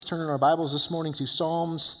turn in our Bibles this morning to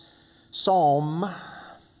Psalm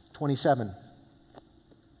 27.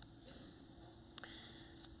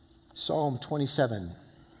 Psalm 27.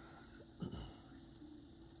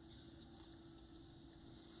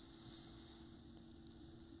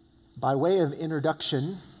 By way of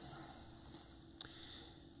introduction,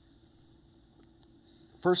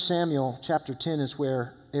 1 Samuel chapter 10 is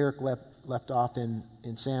where Eric left off in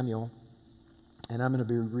Samuel. And I'm going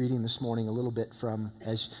to be reading this morning a little bit from,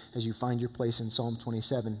 as you find your place in Psalm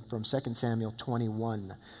 27, from 2 Samuel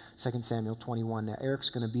 21. 2 Samuel 21. Now, Eric's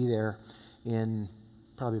going to be there in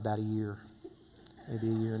probably about a year, maybe a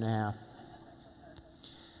year and a half.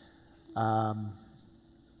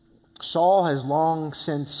 Saul has long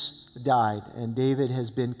since died, and David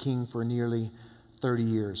has been king for nearly 30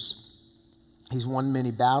 years. He's won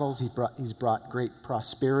many battles. He's brought great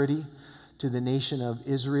prosperity to the nation of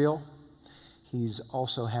Israel. He's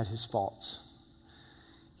also had his faults.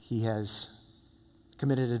 He has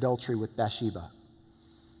committed adultery with Bathsheba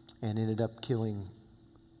and ended up killing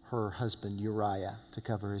her husband Uriah to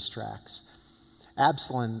cover his tracks.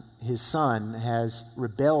 Absalom, his son, has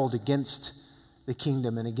rebelled against the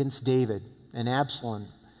kingdom and against David, and Absalom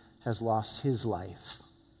has lost his life.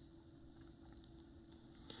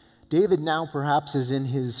 David now perhaps is in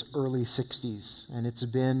his early 60s, and it's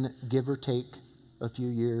been, give or take, a few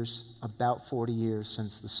years, about 40 years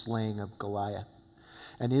since the slaying of Goliath.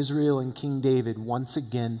 And Israel and King David once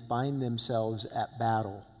again find themselves at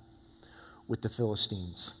battle with the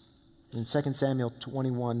Philistines. In 2 Samuel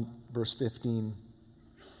 21, verse 15,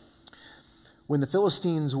 when the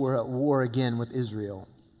Philistines were at war again with Israel,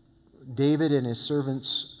 David and his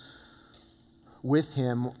servants with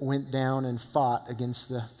him went down and fought against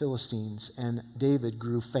the Philistines, and David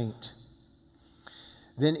grew faint.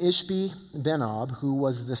 Then Ishbi-Benob, who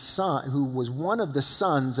was one of the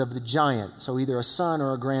sons of the giant, so either a son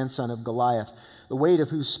or a grandson of Goliath, the weight of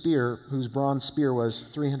whose bronze spear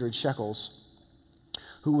was 300 shekels,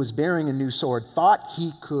 who was bearing a new sword, thought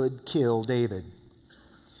he could kill David.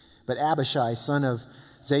 But Abishai, son of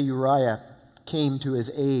Zeruiah, came to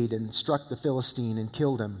his aid and struck the Philistine and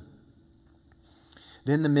killed him.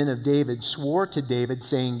 Then the men of David swore to David,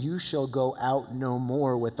 saying, "You shall go out no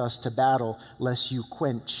more with us to battle, lest you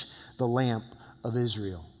quench the lamp of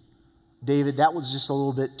Israel." David, that was just a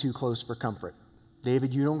little bit too close for comfort.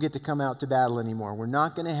 David, you don't get to come out to battle anymore. We're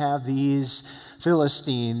not going to have these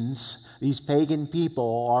Philistines, these pagan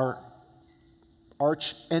people, our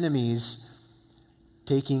arch enemies,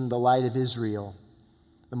 taking the light of Israel,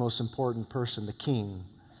 the most important person, the king,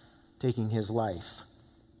 taking his life.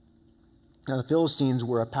 Now, the Philistines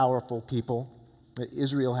were a powerful people.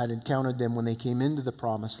 Israel had encountered them when they came into the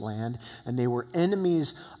promised land, and they were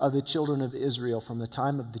enemies of the children of Israel from the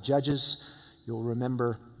time of the judges. You'll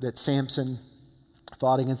remember that Samson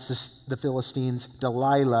fought against the Philistines.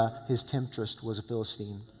 Delilah, his temptress, was a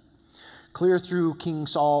Philistine. Clear through King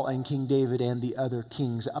Saul and King David and the other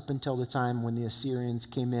kings up until the time when the Assyrians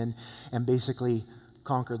came in and basically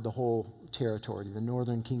conquered the whole territory, the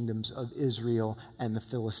northern kingdoms of Israel and the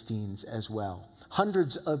Philistines as well.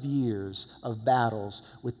 Hundreds of years of battles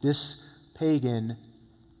with this pagan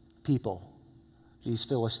people, these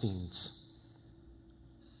Philistines.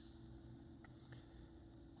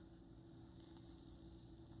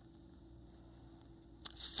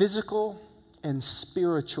 Physical and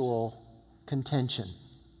spiritual contention.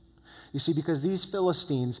 You see, because these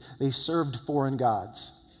Philistines, they served foreign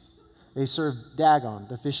gods. They served Dagon,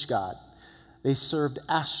 the fish god. They served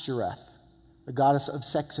Ashtoreth, the goddess of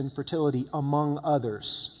sex and fertility, among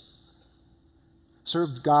others.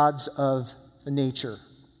 Served gods of nature,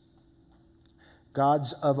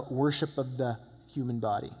 gods of worship of the human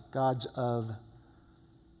body, gods of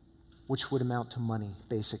which would amount to money,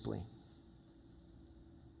 basically.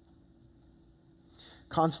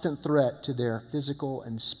 Constant threat to their physical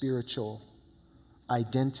and spiritual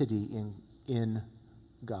identity in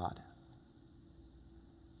God.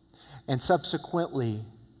 And subsequently,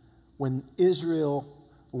 when Israel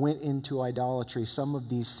went into idolatry, some of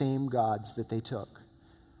these same gods that they took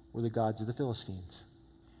were the gods of the Philistines.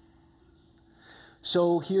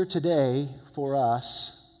 So here today, for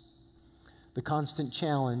us, the constant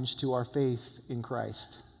challenge to our faith in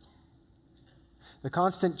Christ. The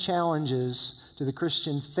constant challenges to the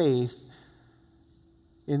Christian faith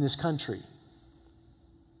in this country.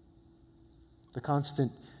 The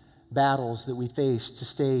constant battles that we face to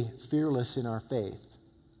stay fearless in our faith,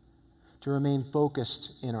 to remain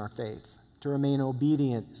focused in our faith, to remain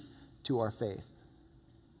obedient to our faith,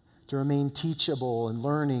 to remain teachable and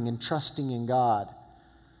learning and trusting in God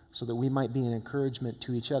so that we might be an encouragement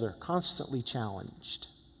to each other, constantly challenged.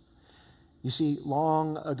 You see,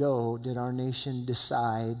 long ago did our nation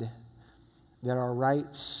decide that our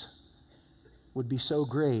rights would be so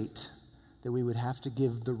great that we would have to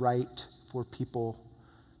give the right for people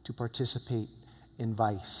to participate in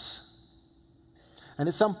vice. And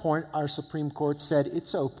at some point, our Supreme Court said,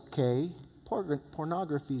 it's okay,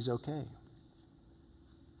 pornography is okay.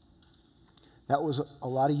 That was a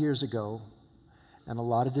lot of years ago and a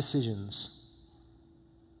lot of decisions.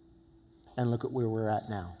 And look at where we're at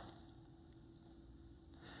now.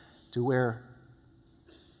 To where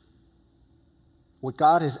what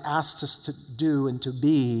God has asked us to do and to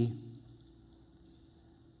be,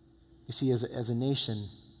 you see, as a nation,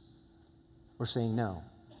 we're saying no.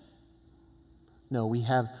 No, we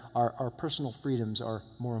have our personal freedoms are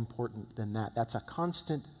more important than that. That's a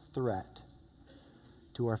constant threat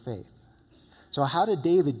to our faith. So how did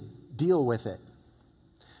David deal with it?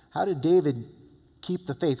 How did David keep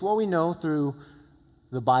the faith? Well, we know through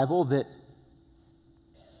the Bible that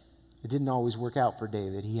it didn't always work out for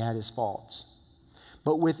David. He had his faults.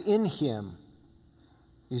 But within him,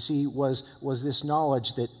 you see, was this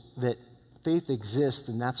knowledge that faith exists,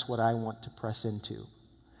 and that's what I want to press into.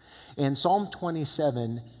 And Psalm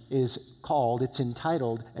 27 it's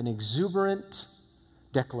entitled, An Exuberant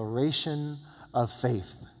Declaration of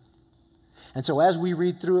Faith. And so as we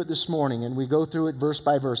read through it this morning and we go through it verse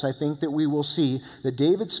by verse, I think that we will see that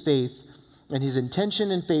David's faith and his intention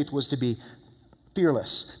in faith was to be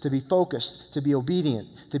fearless, to be focused, to be obedient,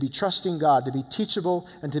 to be trusting God, to be teachable,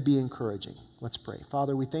 and to be encouraging. Let's pray.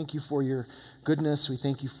 Father, we thank you for your goodness. We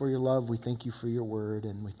thank you for your love. We thank you for your word.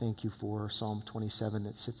 And we thank you for Psalm 27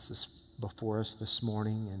 that sits before us this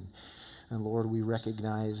morning. And Lord, we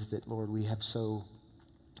recognize that, Lord, we have so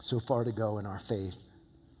far to go in our faith.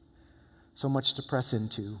 So much to press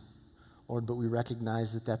into, Lord, but we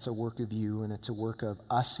recognize that that's a work of you and it's a work of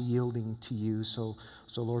us yielding to you. So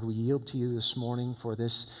Lord, we yield to you this morning for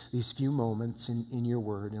these few moments in your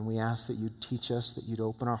word, and we ask that you'd teach us, that you'd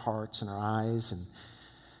open our hearts and our eyes and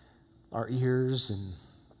our ears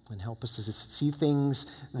and help us to see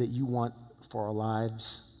things that you want for our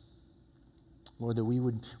lives. Lord, that we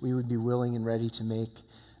would be willing and ready to make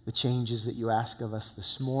the changes that you ask of us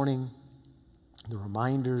this morning, the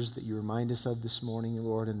reminders that you remind us of this morning,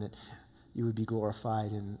 Lord, and that you would be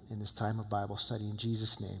glorified in this time of Bible study. In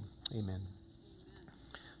Jesus' name, amen.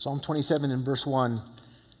 Psalm 27 and verse 1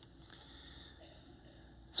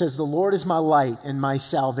 says, the Lord is my light and my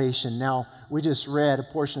salvation. Now, we just read a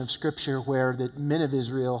portion of Scripture where the men of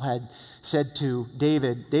Israel had said to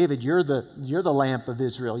David, you're the lamp of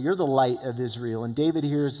Israel. You're the light of Israel. And David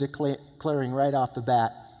here is declaring right off the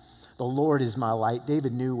bat, the Lord is my light.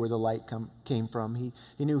 David knew where the light came from.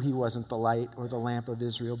 He knew he wasn't the light or the lamp of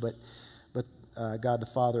Israel, but God the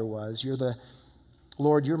Father was.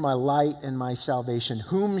 Lord, you're my light and my salvation.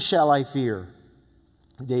 Whom shall I fear?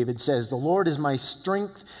 David says, the Lord is my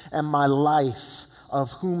strength and my life. Of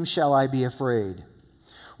whom shall I be afraid?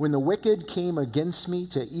 When the wicked came against me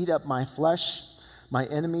to eat up my flesh, my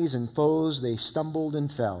enemies and foes, they stumbled and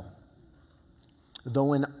fell.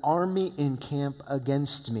 Though an army encamp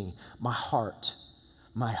against me, my heart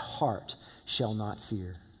shall not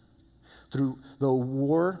fear. Though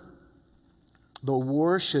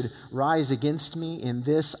war should rise against me, in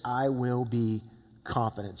this I will be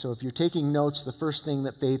confident. So if you're taking notes, the first thing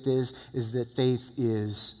that faith is that faith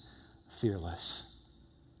is fearless.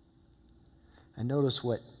 And notice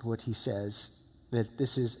what he says, that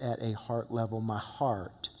this is at a heart level. My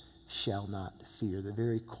heart shall not fear. The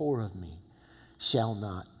very core of me shall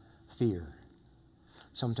not fear.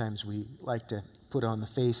 Sometimes we like to put on the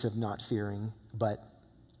face of not fearing, but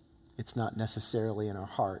it's not necessarily in our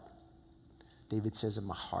heart. David says, in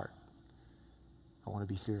my heart, I want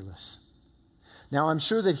to be fearless. Now, I'm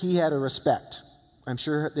sure that he had a respect. I'm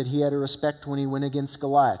sure that he had a respect when he went against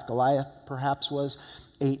Goliath. Goliath perhaps was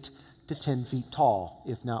 8 to 10 feet tall,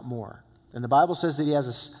 if not more. And the Bible says that he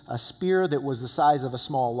has a spear that was the size of a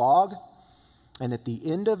small log. And at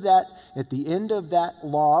the end of that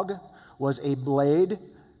log was a blade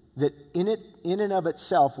that in and of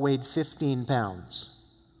itself weighed 15 pounds.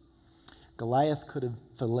 Goliath could have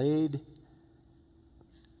filleted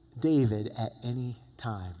David at any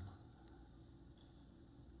time.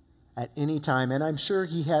 At any time. And I'm sure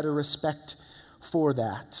he had a respect for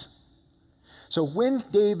that. So when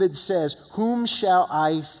David says, whom shall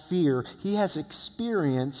I fear? He has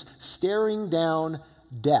experience staring down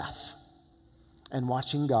death and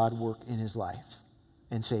watching God work in his life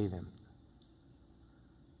and save him.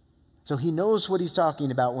 So he knows what he's talking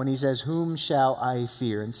about when he says, whom shall I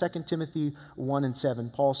fear? In 2 Timothy 1 and 7,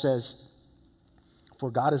 Paul says, for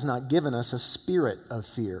God has not given us a spirit of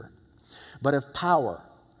fear, but of power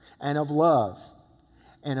and of love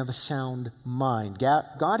and of a sound mind.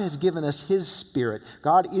 God has given us his Spirit.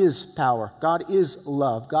 God is power. God is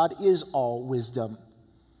love. God is all wisdom.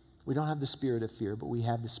 We don't have the spirit of fear, but we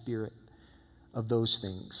have the spirit of those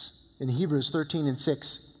things. In Hebrews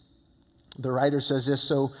 13:6, the writer says this,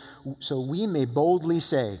 so we may boldly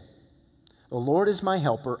say, the Lord is my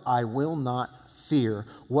helper, I will not fear.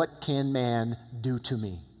 What can man do to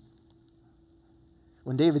me?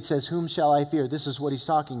 When David says, whom shall I fear? This is what he's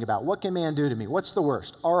talking about. What can man do to me? What's the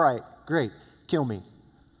worst? All right, great, kill me.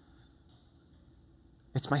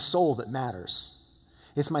 It's my soul that matters.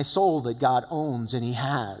 It's my soul that God owns and he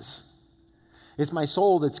has. It's my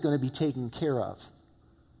soul that's going to be taken care of.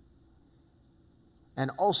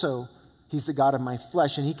 And also, he's the God of my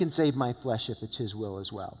flesh, and he can save my flesh if it's his will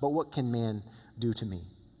as well. But what can man do to me?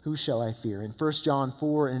 Who shall I fear? In 1 John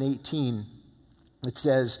 4:18, it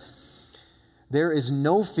says, there is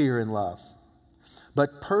no fear in love,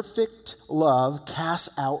 but perfect love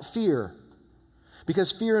casts out fear,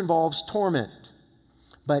 because fear involves torment.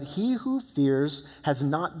 But he who fears has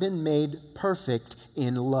not been made perfect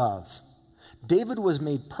in love. David was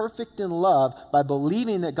made perfect in love by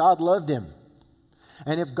believing that God loved him.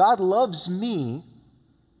 And if God loves me,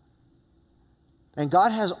 and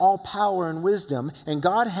God has all power and wisdom, and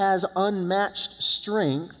God has unmatched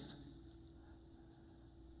strength,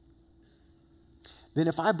 then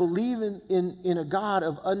if I believe in a God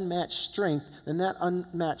of unmatched strength, then that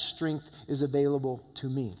unmatched strength is available to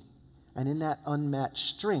me. And in that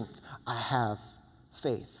unmatched strength, I have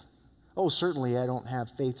faith. Oh, certainly I don't have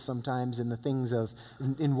faith sometimes in the things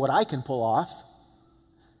in what I can pull off,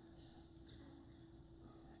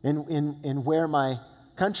 in where my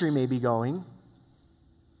country may be going,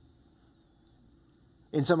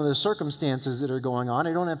 in some of the circumstances that are going on.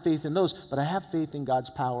 I don't have faith in those, but I have faith in God's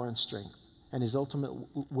power and strength and his ultimate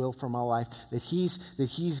will for my life, that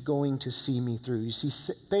he's going to see me through. You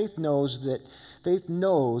see, faith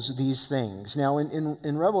knows these things. Now,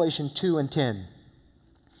 in Revelation 2:10,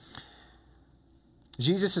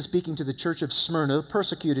 Jesus is speaking to the church of Smyrna, the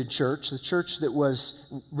persecuted church, the church that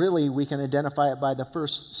was really, we can identify it by the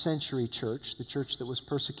first century church, the church that was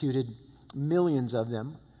persecuted, millions of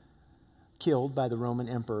them, killed by the Roman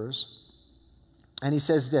emperors. And he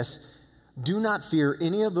says this, do not fear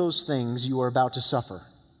any of those things you are about to suffer.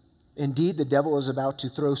 Indeed, the devil is about to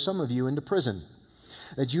throw some of you into prison,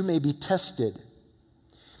 that you may be tested.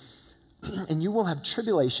 And you will have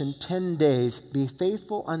tribulation 10 days. Be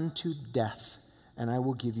faithful unto death, and I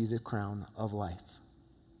will give you the crown of life.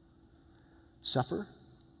 Suffer,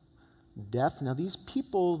 death. Now, these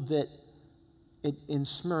people that in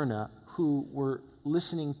Smyrna who were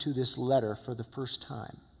listening to this letter for the first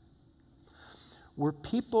time were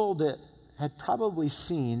people that had probably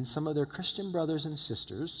seen some of their Christian brothers and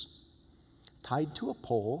sisters tied to a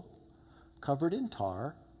pole, covered in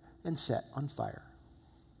tar, and set on fire.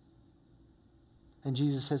 And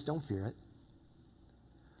Jesus says, don't fear it.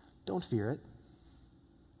 Don't fear it.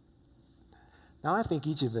 Now, I think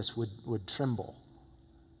each of us would tremble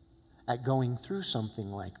at going through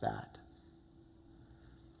something like that.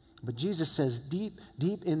 But Jesus says,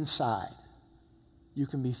 deep inside, you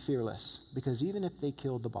can be fearless, because even if they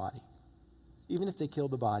killed the body,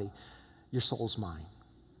 your soul's mine.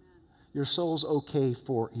 Your soul's okay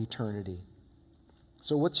for eternity.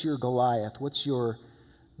 So what's your Goliath? What's your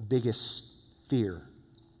biggest fear?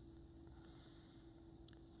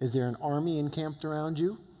 Is there an army encamped around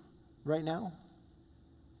you right now?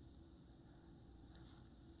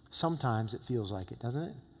 Sometimes it feels like it, doesn't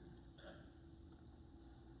it?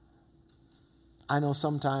 I know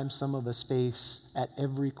sometimes some of us face at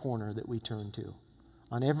every corner that we turn to,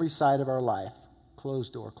 on every side of our life,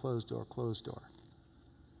 closed door, closed door, closed door.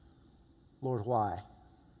 Lord, why?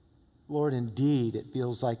 Lord, indeed, it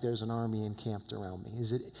feels like there's an army encamped around me.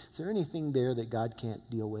 Is there anything there that God can't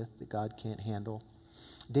deal with, that God can't handle?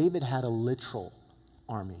 David had a literal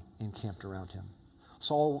army encamped around him.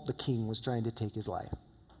 Saul, the king, was trying to take his life.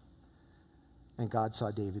 And God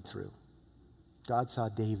saw David through. God saw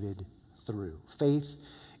David through. Faith,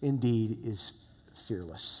 indeed, is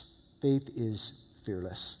fearless. Faith is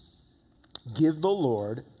fearless. Give the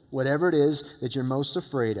Lord whatever it is that you're most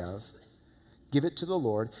afraid of. Give it to the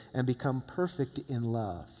Lord and become perfect in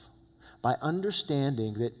love by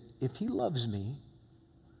understanding that if he loves me,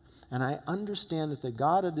 and I understand that the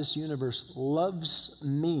God of this universe loves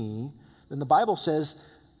me, then the Bible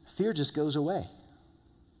says fear just goes away.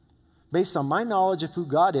 Based on my knowledge of who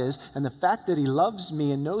God is and the fact that he loves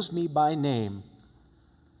me and knows me by name,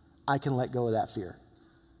 I can let go of that fear.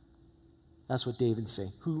 That's what David's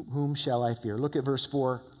saying. Whom shall I fear? Look at verse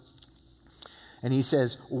 4. And he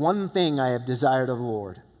says, one thing I have desired of the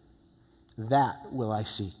Lord, that will I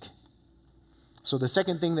seek. So the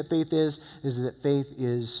second thing that faith is that faith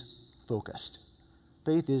is focused.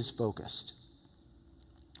 Faith is focused.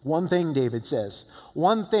 One thing, David says,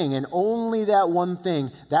 one thing, and only that one thing,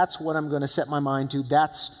 that's what I'm going to set my mind to.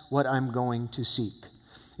 That's what I'm going to seek.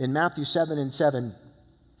 In Matthew 7:7,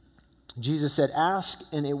 Jesus said,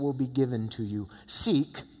 ask and it will be given to you.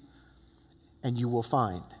 Seek and you will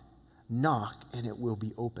find. Knock and it will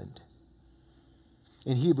be opened.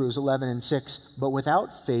 In Hebrews 11:6, but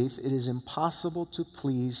without faith it is impossible to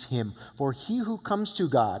please him. For he who comes to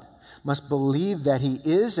God must believe that he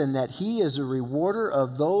is and that he is a rewarder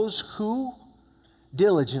of those who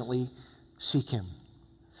diligently seek him.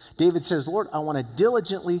 David says, Lord, I want to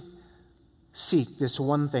diligently seek this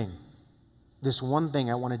one thing. This one thing,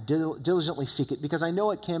 I want to diligently seek it because I know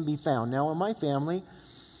it can be found. Now in my family,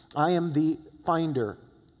 I am the finder.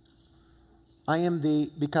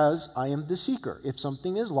 Because I am the seeker. If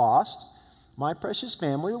something is lost, my precious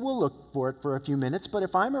family will look for it for a few minutes, but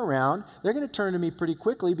if I'm around, they're going to turn to me pretty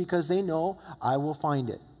quickly because they know I will find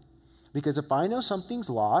it. Because if I know something's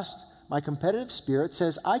lost, my competitive spirit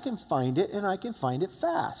says I can find it and I can find it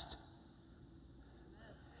fast.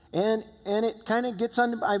 And it kind of gets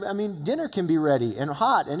on, I mean, dinner can be ready and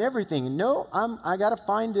hot and everything. And no, I got to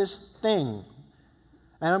find this thing.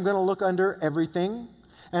 And I'm going to look under everything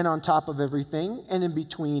and on top of everything, and in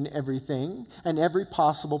between everything, and every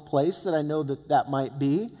possible place that I know that might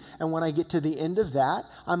be. And when I get to the end of that,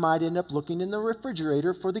 I might end up looking in the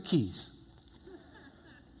refrigerator for the keys.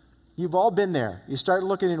 You've all been there. You start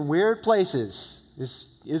looking in weird places.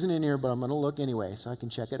 This isn't in here, but I'm going to look anyway so I can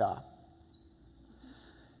check it off.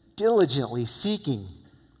 Diligently seeking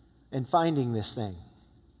and finding this thing.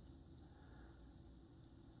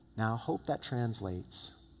 Now, I hope that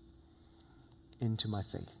translates into my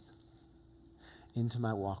faith, into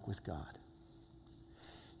my walk with God.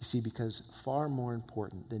 You see, because far more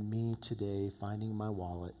important than me today finding my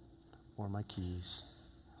wallet or my keys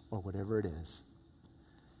or whatever it is,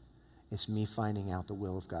 it's me finding out the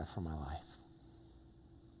will of God for my life.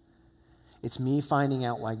 It's me finding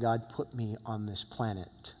out why God put me on this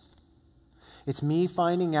planet. It's me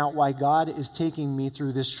finding out why God is taking me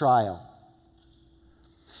through this trial.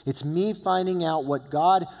 It's me finding out what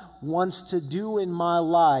God wants to do in my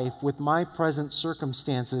life with my present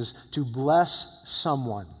circumstances to bless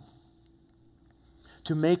someone,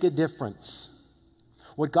 to make a difference.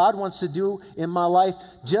 What God wants to do in my life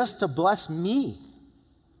just to bless me.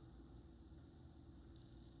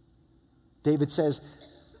 David says,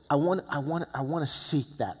 I want to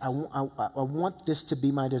seek that. I want this to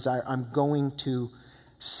be my desire. I'm going to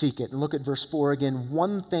seek it. And look at verse 4 again.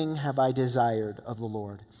 One thing have I desired of the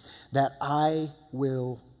Lord, that I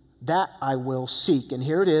will seek. And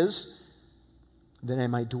here it is, that I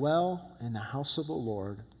might dwell in the house of the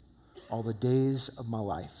Lord all the days of my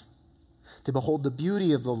life, to behold the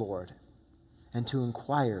beauty of the Lord and to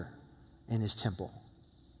inquire in his temple.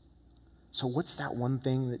 So what's that one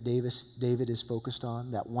thing that David is focused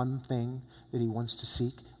on? That one thing that he wants to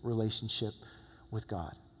seek? Relationship with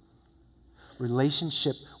God.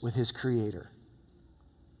 Relationship with his Creator.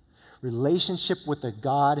 Relationship with a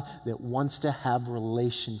God that wants to have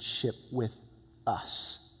relationship with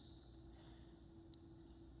us.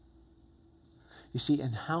 You see,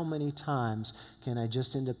 and how many times can I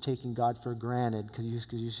just end up taking God for granted because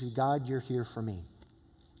you see, God, you're here for me.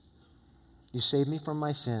 You saved me from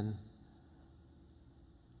my sin.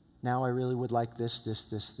 Now I really would like this,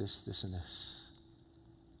 and this.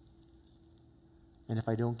 And if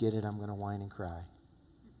I don't get it, I'm going to whine and cry.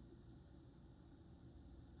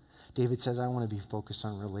 David says, I want to be focused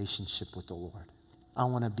on relationship with the Lord. I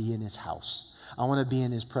want to be in his house. I want to be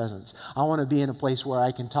in his presence. I want to be in a place where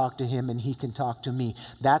I can talk to him and he can talk to me.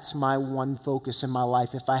 That's my one focus in my life.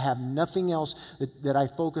 If I have nothing else that I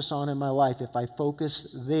focus on in my life, if I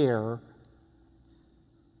focus there,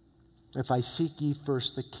 if I seek ye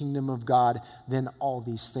first the kingdom of God, then all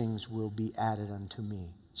these things will be added unto me,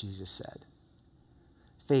 Jesus said.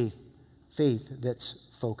 Faith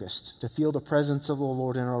that's focused, to feel the presence of the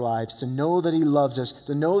Lord in our lives, to know that he loves us,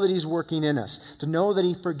 to know that he's working in us, to know that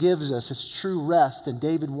he forgives us. It's true rest, and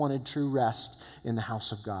David wanted true rest in the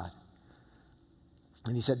house of God.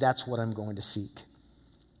 And he said, that's what I'm going to seek.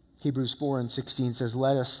 Hebrews 4:16 says,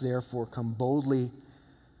 let us therefore come boldly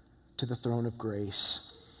to the throne of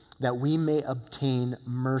grace, that we may obtain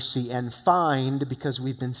mercy and find, because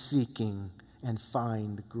we've been seeking, and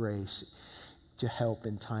find grace to help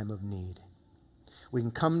in time of need. We can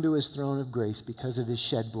come to his throne of grace because of his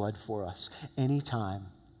shed blood for us anytime.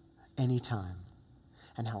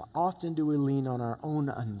 And how often do we lean on our own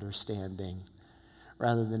understanding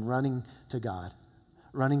rather than running to God,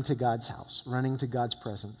 running to God's house, running to God's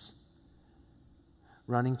presence,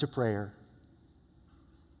 running to prayer,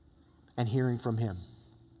 and hearing from him.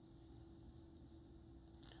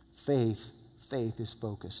 Faith is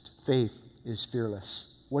focused. Faith is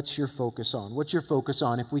fearless. What's your focus on? What's your focus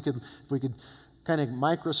on? If we could kind of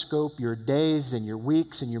microscope your days and your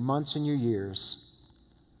weeks and your months and your years,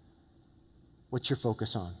 what's your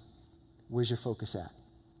focus on? Where's your focus at?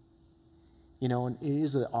 You know, and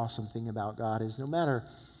here's the awesome thing about God is no matter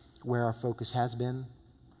where our focus has been,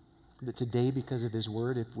 that today, because of his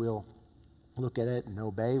word, if we'll look at it and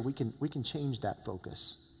obey, we can change that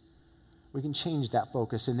focus. We can change that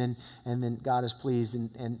focus, and then God is pleased,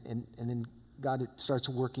 and then God starts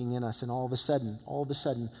working in us, and all of a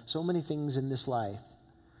sudden, so many things in this life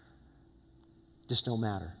just don't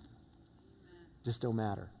matter. Just don't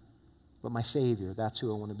matter. But my Savior, that's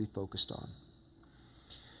who I want to be focused on.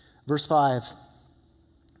 Verse 5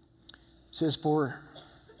 says, For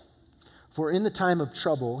in the time of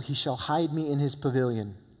trouble he shall hide me in his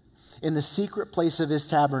pavilion. In the secret place of his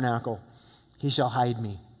tabernacle he shall hide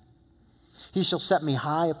me. He shall set me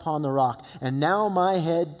high upon the rock, and now my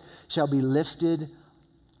head shall be lifted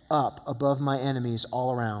up above my enemies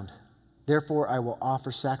all around. Therefore I will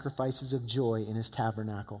offer sacrifices of joy in his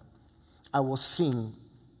tabernacle. I will sing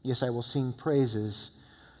praises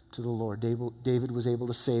to the Lord. David was able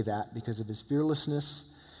to say that because of his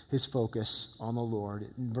fearlessness, his focus on the Lord.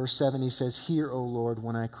 In verse 7 he says, Hear, O Lord,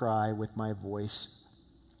 when I cry with my voice.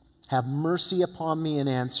 Have mercy upon me and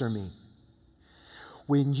answer me.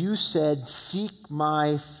 When you said, Seek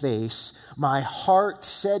my face, my heart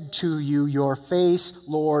said to you, Your face,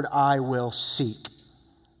 Lord, I will seek.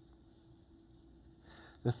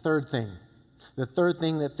 The third thing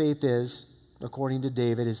that faith is, according to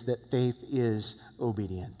David, is that faith is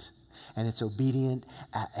obedient. And it's obedient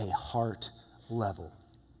at a heart level.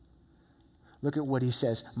 Look at what he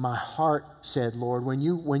says. My heart said, Lord, when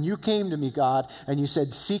you came to me, God, and you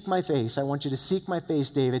said, seek my face, I want you to seek my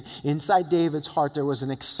face, David. Inside David's heart, there was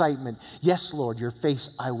an excitement. Yes, Lord, your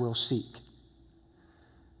face I will seek.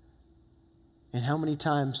 And how many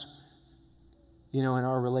times, in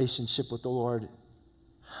our relationship with the Lord,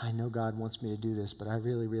 I know God wants me to do this, but I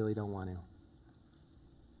really, really don't want to.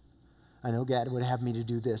 I know God would have me to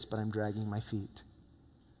do this, but I'm dragging my feet.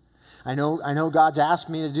 I know God's asked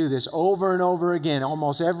me to do this over and over again.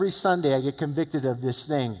 Almost every Sunday I get convicted of this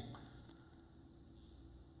thing.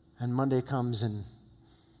 And Monday comes and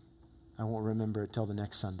I won't remember it till the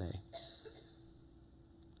next Sunday.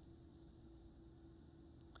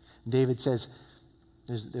 David says,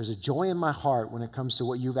 there's a joy in my heart when it comes to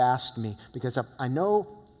what you've asked me, because I know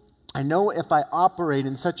if I operate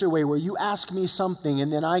in such a way where you ask me something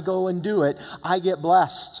and then I go and do it, I get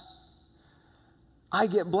blessed. I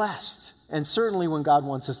get blessed. And certainly when God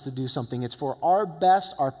wants us to do something, it's for our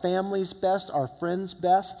best, our family's best, our friends'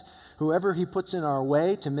 best, whoever he puts in our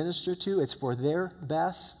way to minister to, it's for their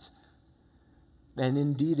best. And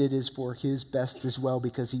indeed it is for his best as well,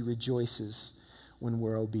 because he rejoices when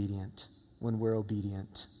we're obedient. When we're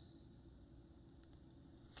obedient.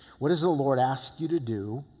 What does the Lord ask you to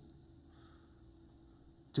do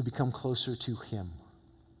to become closer to him?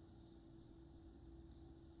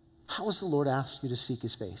 How has the Lord asked you to seek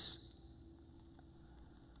his face?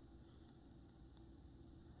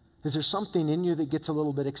 Is there something in you that gets a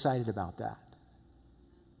little bit excited about that?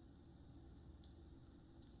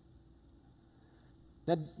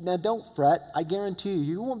 Now don't fret. I guarantee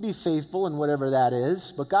you won't be faithful in whatever that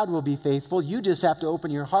is, but God will be faithful. You just have to open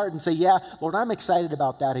your heart and say, yeah, Lord, I'm excited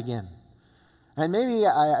about that again. And maybe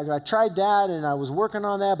I tried that and I was working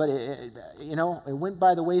on that, but it went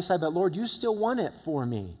by the wayside. But Lord, you still want it for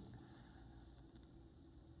me.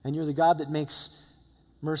 And you're the God that makes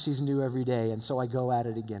mercies new every day. And so I go at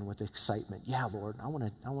it again with excitement. Yeah, Lord, I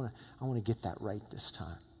want to get that right this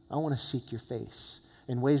time. I want to seek your face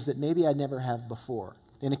in ways that maybe I never have before,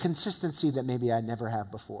 in a consistency that maybe I never have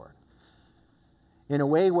before, in a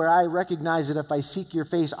way where I recognize that if I seek your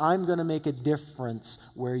face, I'm going to make a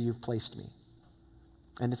difference where you've placed me.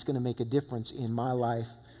 And it's going to make a difference in my life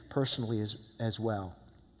personally as well.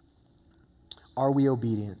 Are we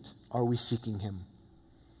obedient? Are we seeking him?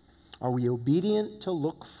 Are we obedient to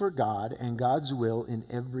look for God and God's will in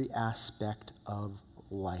every aspect of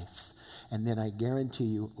life? And then I guarantee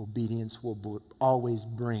you, obedience will always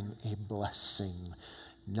bring a blessing,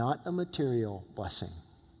 not a material blessing.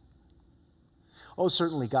 Oh,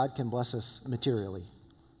 certainly God can bless us materially.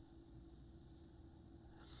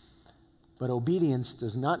 But obedience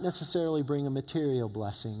does not necessarily bring a material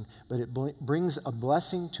blessing, but it brings a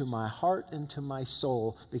blessing to my heart and to my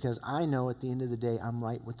soul, because I know at the end of the day I'm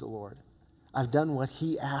right with the Lord. I've done what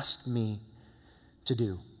he asked me to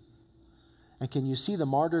do. And can you see the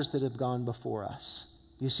martyrs that have gone before us?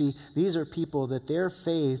 You see, these are people that their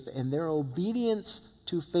faith and their obedience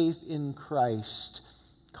to faith in Christ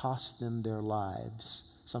cost them their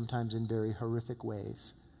lives, sometimes in very horrific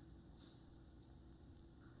ways.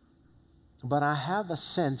 But I have a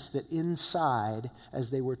sense that inside, as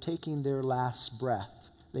they were taking their last breath,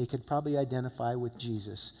 they could probably identify with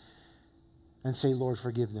Jesus and say, Lord,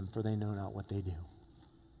 forgive them, for they know not what they do.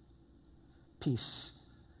 Peace.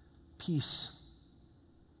 Peace.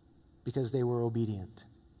 Because they were obedient.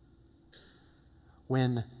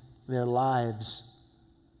 When their lives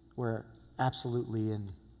were absolutely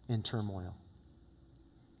in turmoil.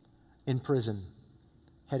 In prison,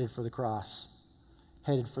 headed for the cross,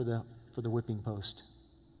 headed for the whipping post,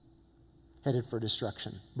 headed for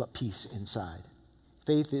destruction, but peace inside.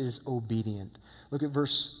 Faith is obedient. Look at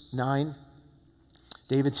verse 9.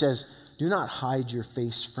 David says, do not hide your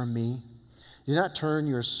face from me. Do not turn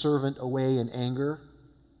your servant away in anger.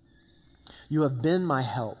 You have been my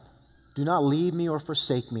help. Do not leave me or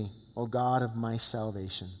forsake me, O God of my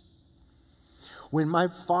salvation. When my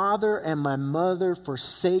father and my mother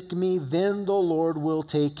forsake me, then the Lord will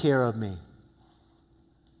take care of me.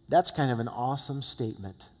 That's kind of an awesome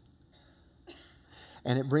statement.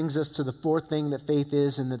 And it brings us to the fourth thing that faith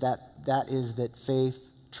is, and that is that faith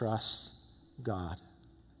trusts God.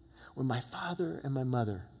 When my father and my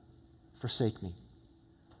mother forsake me,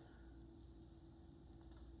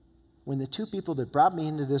 when the two people that brought me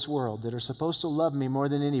into this world that are supposed to love me more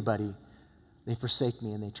than anybody, they forsake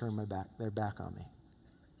me and they turn their back on me.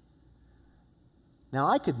 Now,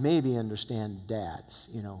 I could maybe understand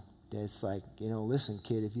dads, It's like, listen,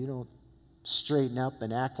 kid, if you don't straighten up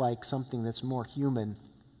and act like something that's more human,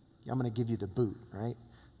 I'm going to give you the boot, right?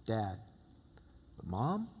 Dad. But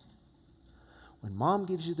mom? When mom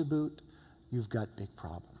gives you the boot, you've got big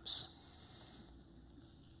problems.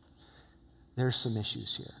 There's some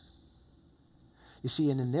issues here. You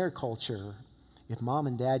see, and in their culture, if mom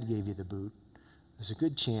and dad gave you the boot, there's a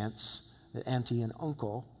good chance that auntie and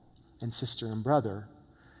uncle and sister and brother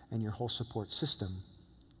and your whole support system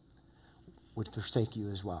would forsake you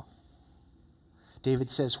as well.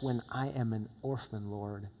 David says, when I am an orphan,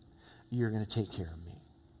 Lord, you're going to take care of me.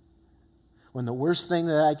 When the worst thing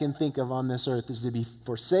that I can think of on this earth is to be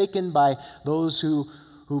forsaken by those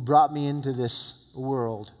who brought me into this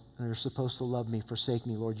world and are supposed to love me, forsake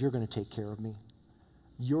me, Lord, you're going to take care of me.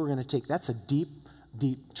 That's a deep,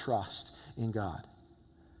 deep trust in God.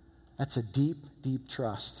 That's a deep, deep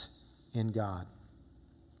trust in God.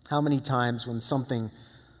 How many times when something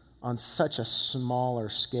on such a smaller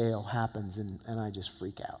scale happens and I just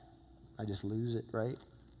freak out. I just lose it, right?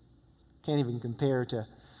 Can't even compare to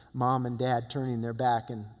mom and dad turning their back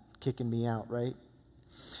and kicking me out, right?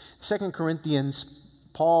 2 Corinthians,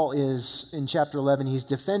 Paul is, in chapter 11, he's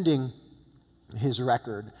defending his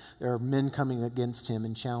record. There are men coming against him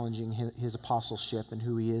and challenging his apostleship and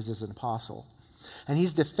who he is as an apostle. And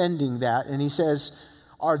he's defending that, and he says,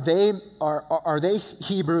 are they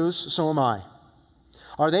Hebrews? So am I.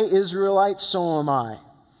 Are they Israelites? So am I.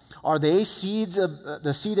 Are they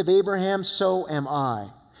the seed of Abraham? So am I.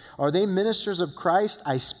 Are they ministers of Christ?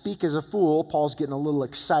 I speak as a fool. Paul's getting a little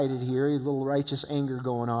excited here, a little righteous anger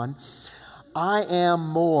going on. I am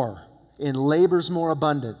more, in labors more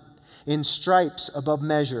abundant, in stripes above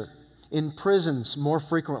measure, in prisons more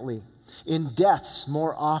frequently, in deaths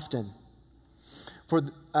more often.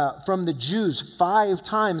 From the Jews, 5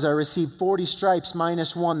 times I received 40 stripes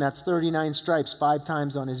minus 1. That's 39 stripes, 5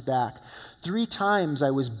 times on his back. 3 times I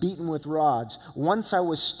was beaten with rods. Once I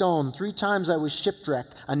was stoned. 3 times I was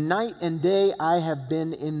shipwrecked. A night and day I have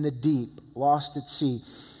been in the deep, lost at sea.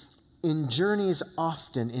 In journeys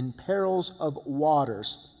often, in perils of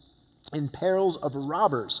waters, in perils of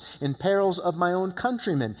robbers, in perils of my own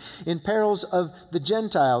countrymen, in perils of the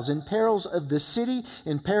Gentiles, in perils of the city,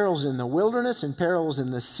 in perils in the wilderness, in perils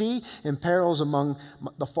in the sea, in perils among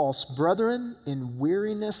the false brethren, in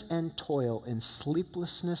weariness and toil, in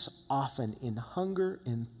sleeplessness often, in hunger,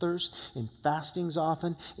 in thirst, in fastings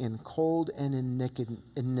often, in cold and in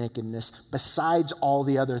nakedness, besides all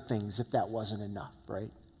the other things, if that wasn't enough, right?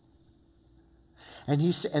 And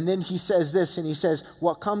then he says this, and he says,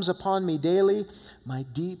 what comes upon me daily? My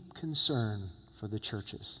deep concern for the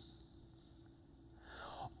churches.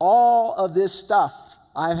 All of this stuff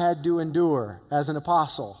I've had to endure as an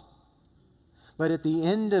apostle. But at the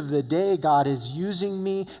end of the day, God is using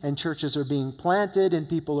me, and churches are being planted, and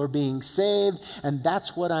people are being saved, and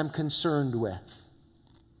that's what I'm concerned with.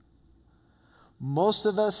 Most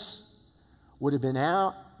of us would have been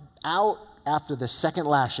out after the second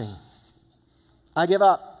lashing. I give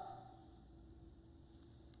up.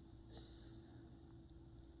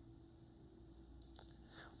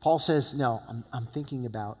 Paul says, no, I'm thinking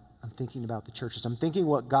about the churches. I'm thinking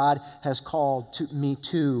what God has called me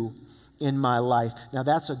to in my life. Now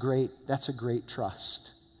that's a great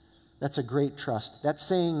trust. That's a great trust. That's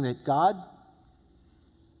saying that God,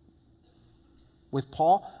 with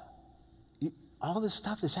Paul, all this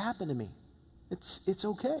stuff has happened to me. It's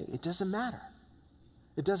okay. It doesn't matter.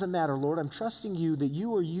 It doesn't matter, Lord. I'm trusting you that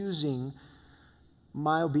you are using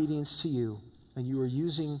my obedience to you, and you are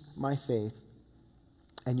using my faith,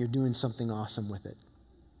 and you're doing something awesome with it.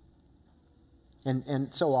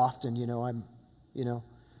 And so often,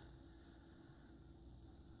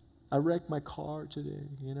 I wrecked my car today,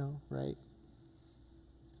 right?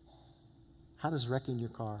 How does wrecking your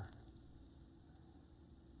car,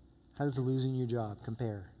 how does losing your job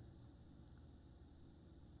compare?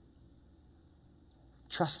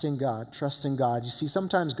 Trust in God. You see,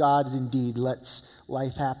 sometimes God indeed lets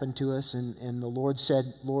life happen to us, and the Lord said,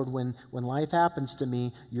 Lord, when life happens to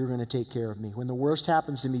me, you're going to take care of me. When the worst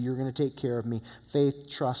happens to me, you're going to take care of me. Faith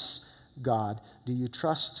trusts God. Do you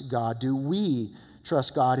trust God? Do we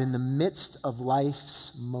trust God in the midst of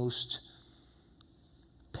life's most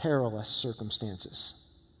perilous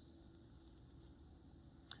circumstances?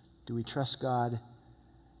 Do we trust God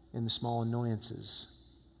in the small annoyances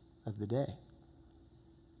of the day?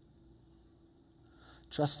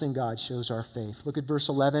 Trusting God shows our faith. Look at verse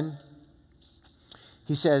 11.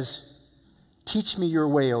 He says, teach me your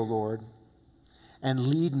way, O Lord, and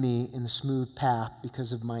lead me in the smooth path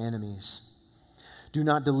because of my enemies. Do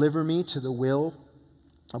not deliver me to the will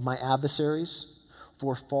of my adversaries,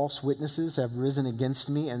 for false witnesses have risen against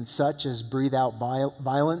me, and such as breathe out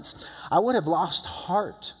violence. I would have lost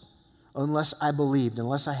heart unless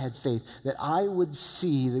I had faith, that I would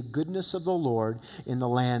see the goodness of the Lord in the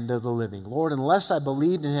land of the living. Lord, unless I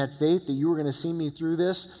believed and had faith that you were going to see me through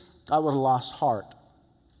this, I would have lost heart.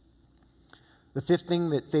 The fifth thing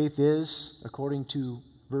that faith is, according to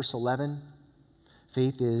verse 11,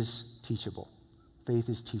 faith is teachable. Faith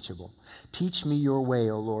is teachable. Teach me your way,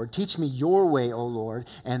 O Lord. Teach me your way, O Lord,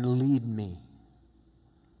 and lead me.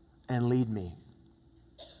 And lead me.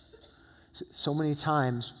 So many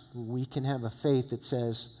times we can have a faith that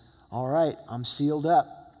says, all right, I'm sealed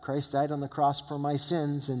up. Christ died on the cross for my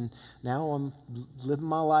sins, and now I'm living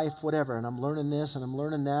my life, whatever, and I'm learning this, and I'm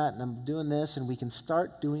learning that, and I'm doing this, and we can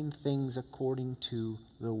start doing things according to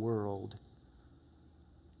the world.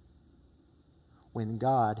 When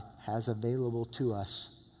God has available to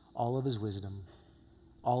us all of his wisdom,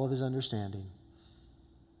 all of his understanding,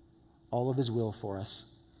 all of his will for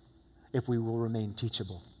us, if we will remain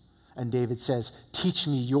teachable. And David says, teach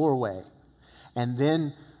me your way, and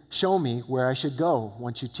then show me where I should go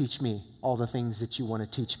once you teach me all the things that you want to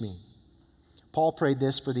teach me. Paul prayed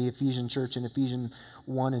this for the Ephesian church in Ephesians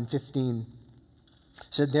 1:15.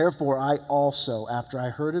 Said, therefore I also, after I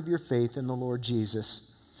heard of your faith in the Lord Jesus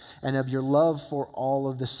and of your love for all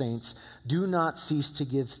of the saints, do not cease to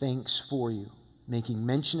give thanks for you, making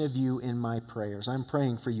mention of you in my prayers. I'm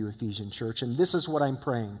praying for you, Ephesian church, and this is what I'm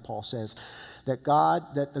praying, Paul says, that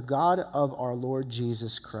the God of our Lord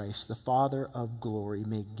Jesus Christ, the Father of glory,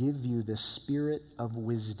 may give you the spirit of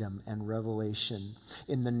wisdom and revelation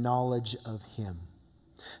in the knowledge of him,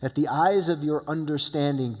 that the eyes of your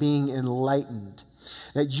understanding being enlightened,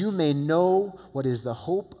 that you may know what is the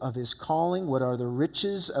hope of his calling, what are the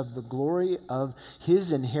riches of the glory of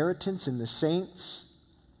his inheritance in the saints,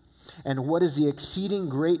 and what is the exceeding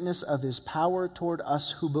greatness of his power toward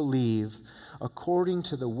us who believe, according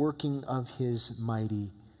to the working of his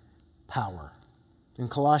mighty power. In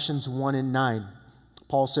Colossians 1:9,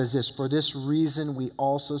 Paul says this, for this reason we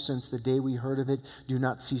also, since the day we heard of it, do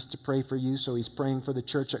not cease to pray for you. So he's praying for the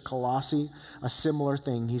church at Colossae, a similar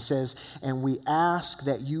thing. He says, and we ask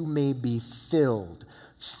that you may be filled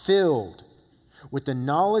with the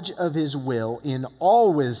knowledge of his will in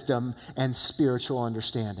all wisdom and spiritual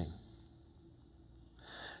understanding.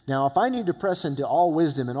 Now, if I need to press into all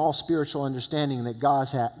wisdom and all spiritual understanding that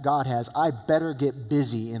God has, I better get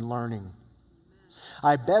busy in learning.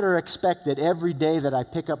 I better expect that every day that I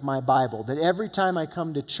pick up my Bible, that every time I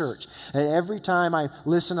come to church, that every time I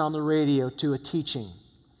listen on the radio to a teaching,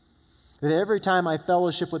 that every time I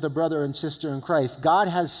fellowship with a brother and sister in Christ, God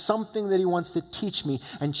has something that he wants to teach me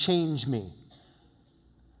and change me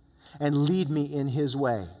and lead me in his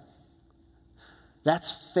way.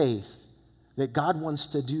 That's faith. That God wants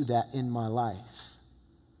to do that in my life.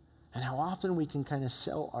 And how often we can kind of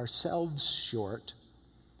sell ourselves short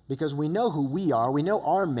because we know who we are, we know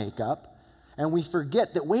our makeup, and we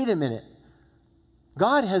forget that, wait a minute,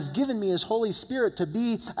 God has given me his Holy Spirit to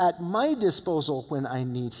be at my disposal when I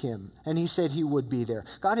need him. And he said he would be there.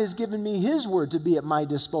 God has given me his word to be at my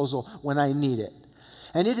disposal when I need it.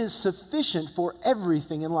 And it is sufficient for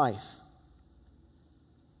everything in life.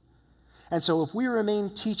 And so if we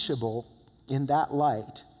remain teachable in that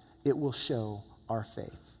light, it will show our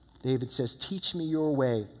faith. David says, teach me your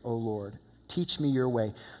way, O Lord. Teach me your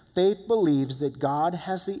way. Faith believes that God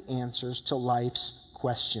has the answers to life's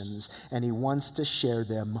questions, and he wants to share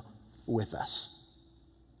them with us.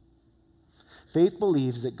 Faith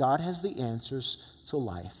believes that God has the answers to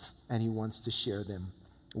life, and he wants to share them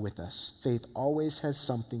with us. Faith always has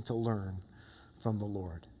something to learn from the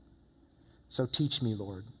Lord. So teach me,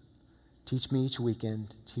 Lord. Teach me each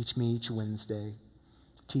weekend. Teach me each Wednesday.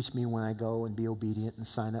 Teach me when I go and be obedient and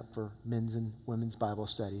sign up for men's and women's Bible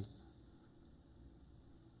study.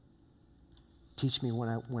 Teach me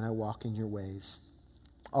when I walk in your ways.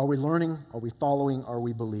 Are we learning? Are we following? Are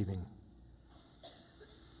we believing?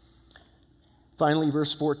 Finally,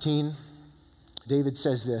 verse 14, David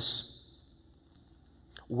says this,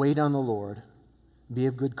 wait on the Lord, be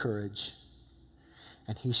of good courage,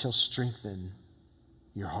 and he shall strengthen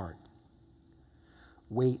your heart.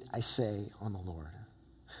 Wait, I say, on the Lord.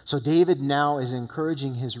 So David now is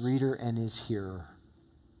encouraging his reader and his hearer.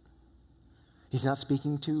 He's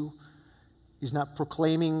not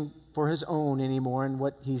proclaiming for his own anymore in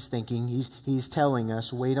what he's thinking. He's telling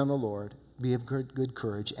us, wait on the Lord, be of good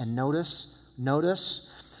courage. And notice,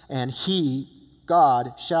 and he,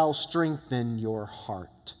 God, shall strengthen your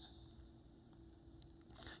heart.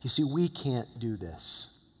 You see, we can't do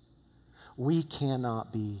this. We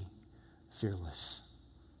cannot be fearless.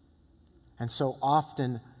 And so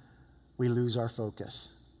often we lose our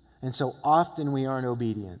focus. And so often we aren't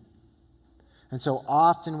obedient. And so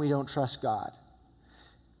often we don't trust God.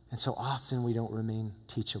 And so often we don't remain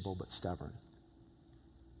teachable but stubborn.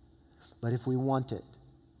 But if we want it,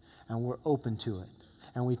 and we're open to it,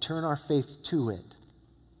 and we turn our faith to it,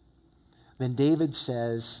 then David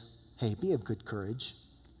says, hey, be of good courage.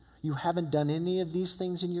 You haven't done any of these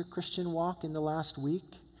things in your Christian walk in the last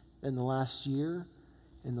week, in the last year,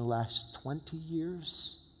 in the last 20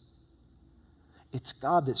 years. It's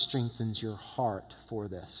God that strengthens your heart for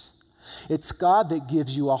this. It's God that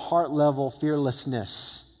gives you a heart-level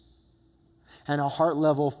fearlessness and a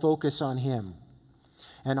heart-level focus on him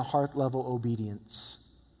and a heart-level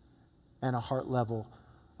obedience and a heart-level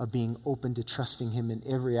of being open to trusting him in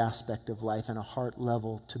every aspect of life and a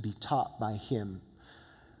heart-level to be taught by him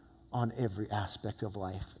on every aspect of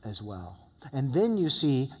life as well. And then you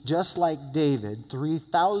see, just like David,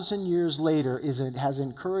 3,000 years later, has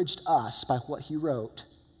encouraged us by what he wrote,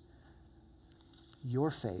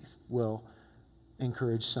 your faith will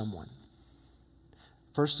encourage someone.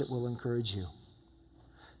 First, it will encourage you.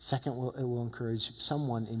 Second, it will encourage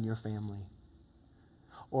someone in your family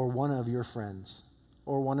or one of your friends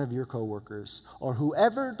or one of your coworkers or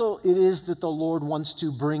whoever it is that the Lord wants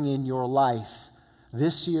to bring in your life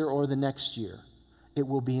this year or the next year. It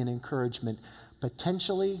will be an encouragement.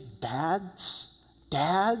 Potentially dads,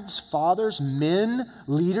 fathers, men,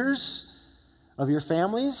 leaders of your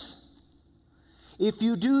families. If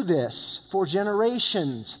you do this for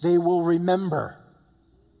generations, they will remember.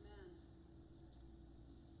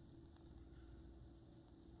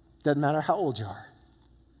 Doesn't matter how old you are.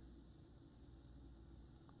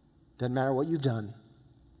 Doesn't matter what you've done.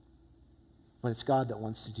 But it's God that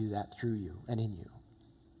wants to do that through you and in you.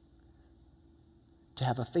 To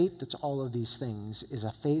have a faith that's all of these things is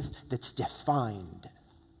a faith that's defined.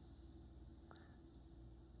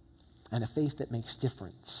 And a faith that makes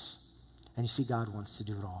difference. And you see, God wants to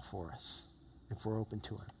do it all for us if we're open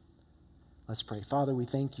to it. Let's pray. Father, we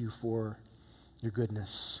thank you for your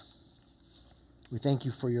goodness. We thank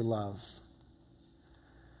you for your love.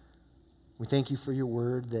 We thank you for your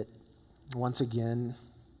word that once again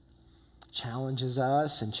challenges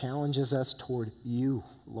us toward you,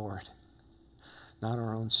 Lord. Not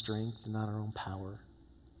our own strength, not our own power.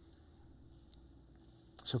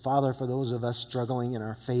 So, Father, for those of us struggling in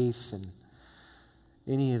our faith and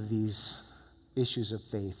any of these issues of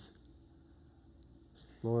faith,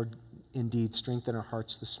 Lord, indeed, strengthen our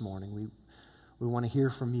hearts this morning. We want to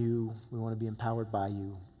hear from you. We want to be empowered by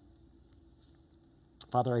you.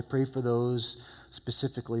 Father, I pray for those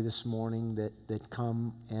specifically this morning that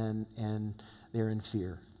come and they're in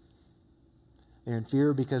fear. They're in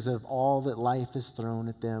fear because of all that life has thrown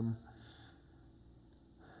at them.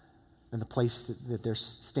 And the place that they're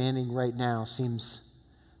standing right now seems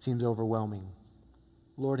overwhelming.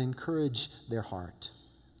 Lord, encourage their heart.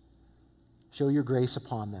 Show your grace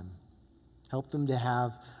upon them. Help them to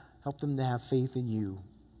have faith in you.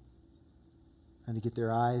 And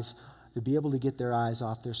to be able to get their eyes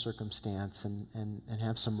off their circumstance and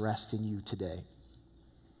have some rest in you today.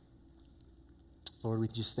 Lord, we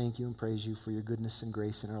just thank you and praise you for your goodness and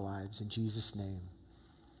grace in our lives. In Jesus' name,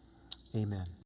 amen.